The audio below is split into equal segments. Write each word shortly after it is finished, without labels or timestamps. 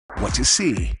what to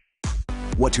see,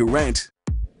 what to rent,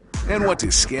 and what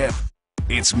to skip.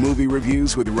 It's Movie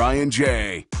Reviews with Ryan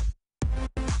J.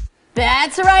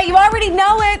 That's right. You already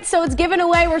know it, so it's given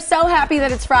away. We're so happy that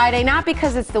it's Friday, not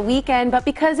because it's the weekend, but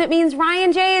because it means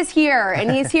Ryan J is here, and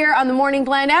he's here on the Morning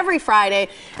Blend every Friday,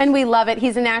 and we love it.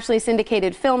 He's a nationally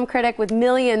syndicated film critic with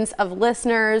millions of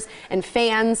listeners and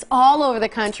fans all over the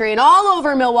country and all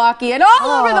over Milwaukee and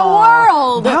all over the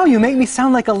world. Wow, you make me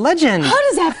sound like a legend. How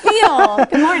does that feel?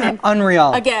 Good morning.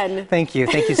 Unreal. Again. Thank you.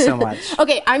 Thank you so much.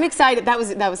 Okay, I'm excited. That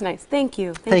was nice. Thank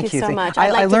you. Thank you so much.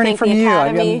 I learned from you.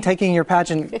 Academy. I'm taking your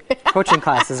pageant coaching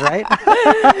classes, right?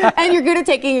 And you're good at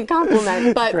taking a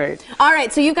compliment. But great. All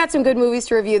right, so you've got some good movies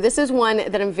to review. This is one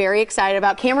that I'm very excited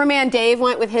about. Cameraman Dave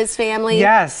went with his family.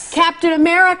 Yes. Captain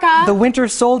America. The Winter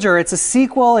Soldier. It's a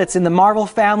sequel. It's in the Marvel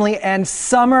family, and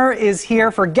summer is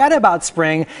here. Forget about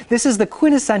spring. This is the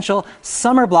quintessential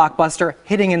summer blockbuster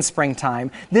hitting in springtime.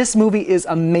 This movie is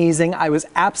amazing. I was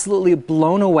absolutely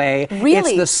blown away. Really?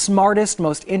 It's the smartest,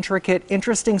 most intricate,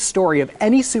 interesting story of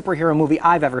any superhero movie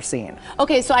I've ever seen.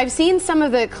 Okay, so I've seen some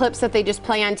of the clips that they just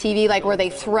play on TV, like where they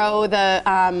throw the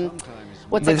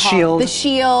what's it called? Shield. The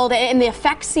shield, and the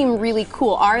effects seem really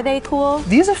cool. Are they cool?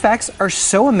 These effects are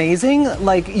so amazing,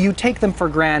 like you take them for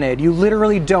granted. You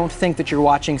literally don't think that you're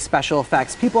watching special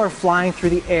effects. People are flying through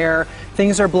the air,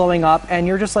 things are blowing up, and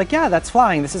you're just like, yeah, that's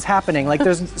flying, this is happening. Like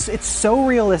it's so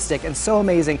realistic and so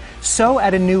amazing, so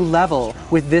at a new level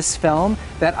with this film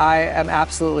that I am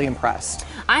absolutely impressed.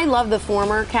 I love the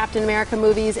former Captain America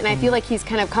movies, and I feel like he's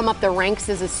kind of come up the ranks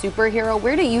as a superhero.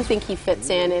 Where do you think he fits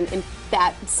in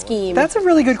that scheme? That's a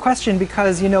really good question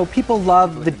because, you know, people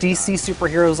love the DC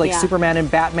superheroes like Superman and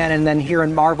Batman, and then here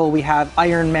in Marvel we have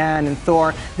Iron Man and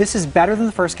Thor. This is better than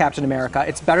the first Captain America.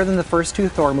 It's better than the first two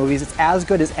Thor movies. It's as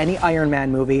good as any Iron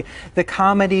Man movie. The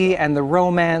comedy and the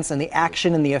romance and the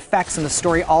action and the effects and the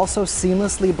story also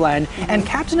seamlessly blend. And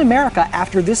Captain America,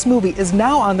 after this movie, is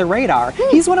now on the radar.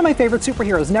 He's one of my favorite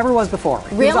superheroes. Never was before.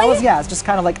 Really? He was always, it's just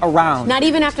kind of like around. Not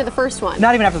even after the first one?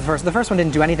 Not even after the first. The first one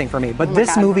didn't do anything for me. But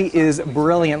this movie is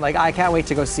brilliant. Like, I can't wait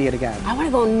to go see it again. I want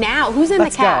to go now. Who's in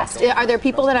the cast? Are there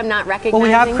people that I'm not recognizing? Well,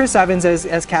 we have Chris Evans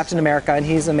as Captain America, and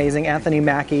he's amazing. Anthony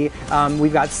Mackie.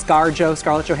 We've got Scarlett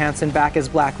Johansson, back as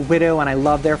Black Widow, and I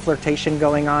love their flirtation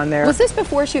going on there. Was this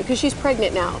before because she's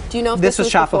pregnant now? Do you know if this was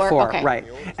shot before? Okay. Right.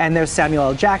 And there's Samuel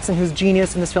L. Jackson, who's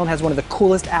genius in this film, has one of the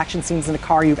coolest action scenes in a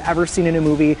car you've ever seen in a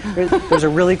movie. There's a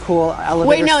really cool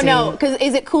elevator scene. No, because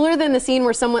is it cooler than the scene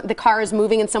where the car is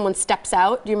moving and someone steps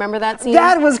out? Do you remember that scene?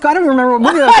 That was, I don't remember what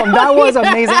movie that was from. That was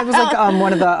amazing. It was like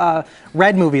one of the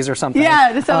Red movies or something.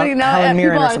 Yeah, does somebody know? Helen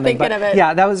Mirren people or something. Thinking of it.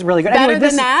 Yeah, that was really good. Better anyway,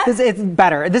 than that? It's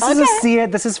better. This is a see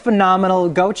it. This is phenomenal.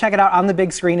 Go check it out on the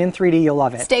big screen in 3D. You'll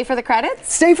love it. Stay for the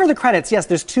credits? Stay for the credits. Yes,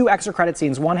 there's 2 extra credit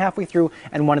scenes, one halfway through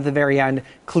and one at the very end.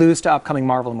 Clues to upcoming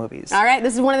Marvel movies. All right,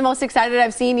 this is one of the most excited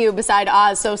I've seen you beside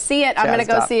Oz, so see it. I'm going to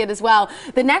go see it as well.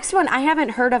 The next one I haven't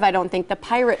heard of, I don't think, The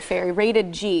Pirate Fairy,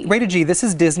 Rated G. Rated G. This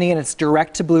is Disney, and it's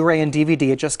direct to Blu-ray and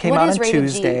DVD. It just came out on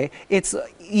Tuesday. G? It's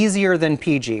easier than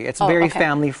PG. It's very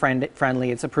family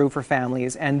friendly. It's approved for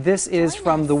families, and this is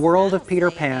from the world of Peter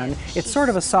Pan. It's sort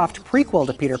of a soft prequel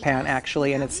to Peter Pan,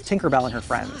 actually, and it's Tinkerbell and her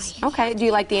friends. Okay. Do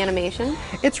you like the animation?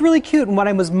 It's really cute, and what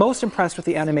I was most impressed with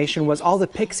the animation was all the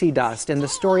pixie dust, and the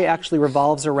story actually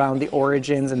revolves around the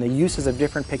origins and the uses of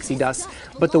different pixie dusts,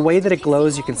 but the way that it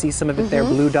glows, you can see some of it there,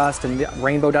 blue dust and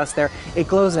rainbow dust there. It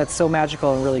glows, and it's so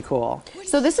magical and really cool.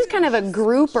 So this is kind of a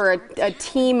group or a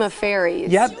team of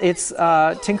fairies. Yep, it's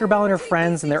Tinkerbell and her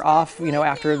friends, and they're off, you know,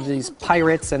 after these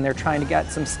pirates, and they're trying to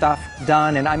get some stuff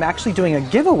done. And I'm actually doing a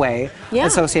giveaway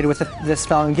associated with this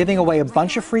film. I'm giving away a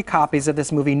bunch of free copies of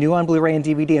this movie, new on Blu-ray and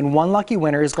DVD, and one lucky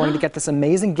winner is going to get this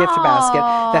amazing gift basket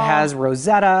that has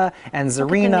Rosetta and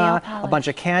Zarina, a bunch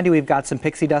of candy. We've got some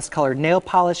pixie dust colored nail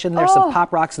polish in there, some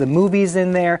Pop Rocks, the movies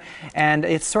in there, and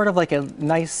it's sort of like a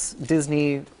nice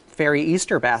Disney fairy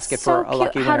Easter basket for a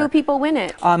lucky winner. How do people win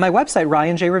it? My website,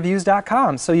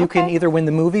 ryanjreviews.com. So you can either win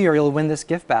the movie or you'll win this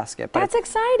gift basket. That's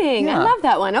exciting. I love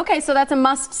that one. Okay, so that's a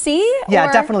must-see?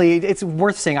 Yeah, definitely. It's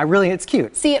worth seeing. it's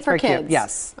cute. See it for kids. Cute.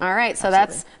 Yes. All right, so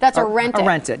that's a rent it. A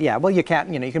rent it, yeah. Well, you can't,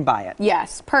 you can buy it.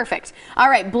 Yes, perfect. All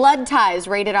right, Blood Ties,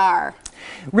 rated R.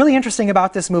 Really interesting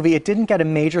about this movie, it didn't get a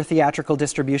major theatrical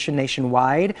distribution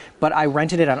nationwide, but I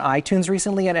rented it on iTunes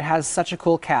recently, and it has such a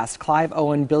cool cast. Clive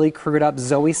Owen, Billy Crudup,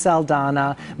 Zoe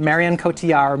Saldana, Marion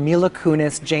Cotillard, Mila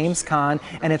Kunis, James Caan,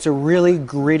 and it's a really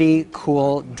gritty,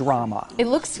 cool drama. It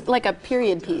looks like a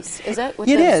period piece, is it? With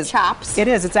it those is. chops? It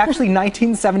is. It's actually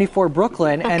 1974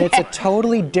 Brooklyn, and it's a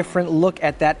totally different look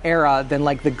at that era than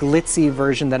like the glitzy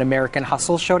version that American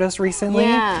Hustle showed us recently.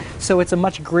 Yeah. So it's a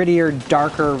much grittier,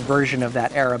 darker version of of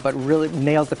that era, but really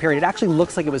nails the period. It actually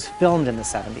looks like it was filmed in the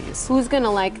 70s. Who's going to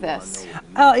like this?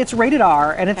 It's rated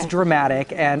R, and it's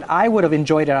dramatic, and I would have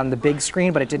enjoyed it on the big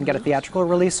screen, but it didn't get a theatrical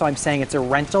release, so I'm saying it's a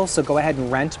rental, so go ahead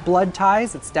and rent Blood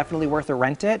Ties. It's definitely worth a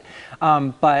rent it.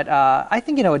 But I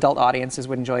think, adult audiences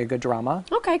would enjoy a good drama.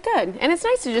 Okay, good. And it's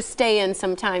nice to just stay in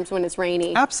sometimes when it's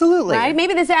rainy. Absolutely. Right?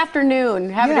 Maybe this afternoon,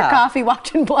 having your coffee,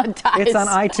 watching Blood Ties. It's on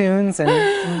iTunes.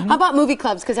 And How about movie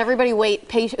clubs? Because everybody wait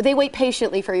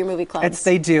patiently for your movie clubs.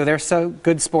 They do. They're so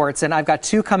good sports. And I've got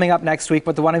 2 coming up next week,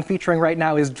 but the one I'm featuring right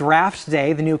now is Draft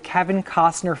Day, the new Kevin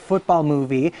Costner football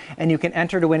movie. And you can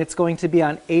enter to win. It's going to be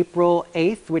on April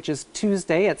 8th, which is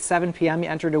Tuesday at 7 p.m. You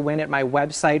enter to win at my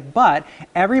website. But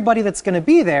everybody that's going to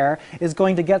be there is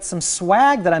going to get some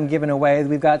swag that I'm giving away.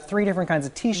 We've got 3 different kinds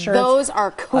of t-shirts. Those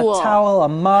are cool. A towel, a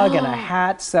mug, and a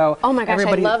hat. So oh my gosh,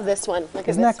 I love this one. Look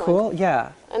Isn't at this that cool? one.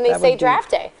 Yeah. And they say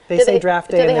Draft Day. They say Draft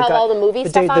Day. Do they have all the movie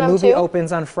stuff on them too? The movie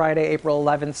opens on Friday, April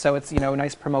 11th, so it's a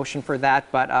nice promotion for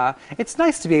that. But it's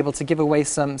nice to be able to give away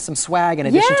some swag in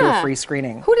addition to a free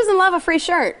screening. Who doesn't love a free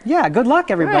shirt? Yeah, good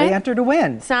luck, everybody. Enter to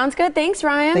win. Sounds good. Thanks,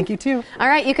 Ryan. Thank you, too. All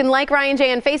right, you can like Ryan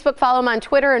J on Facebook, follow him on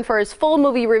Twitter, and for his full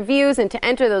movie reviews and to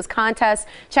enter those contests,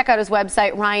 check out his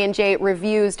website,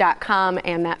 ryanjreviews.com,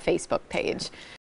 and that Facebook page.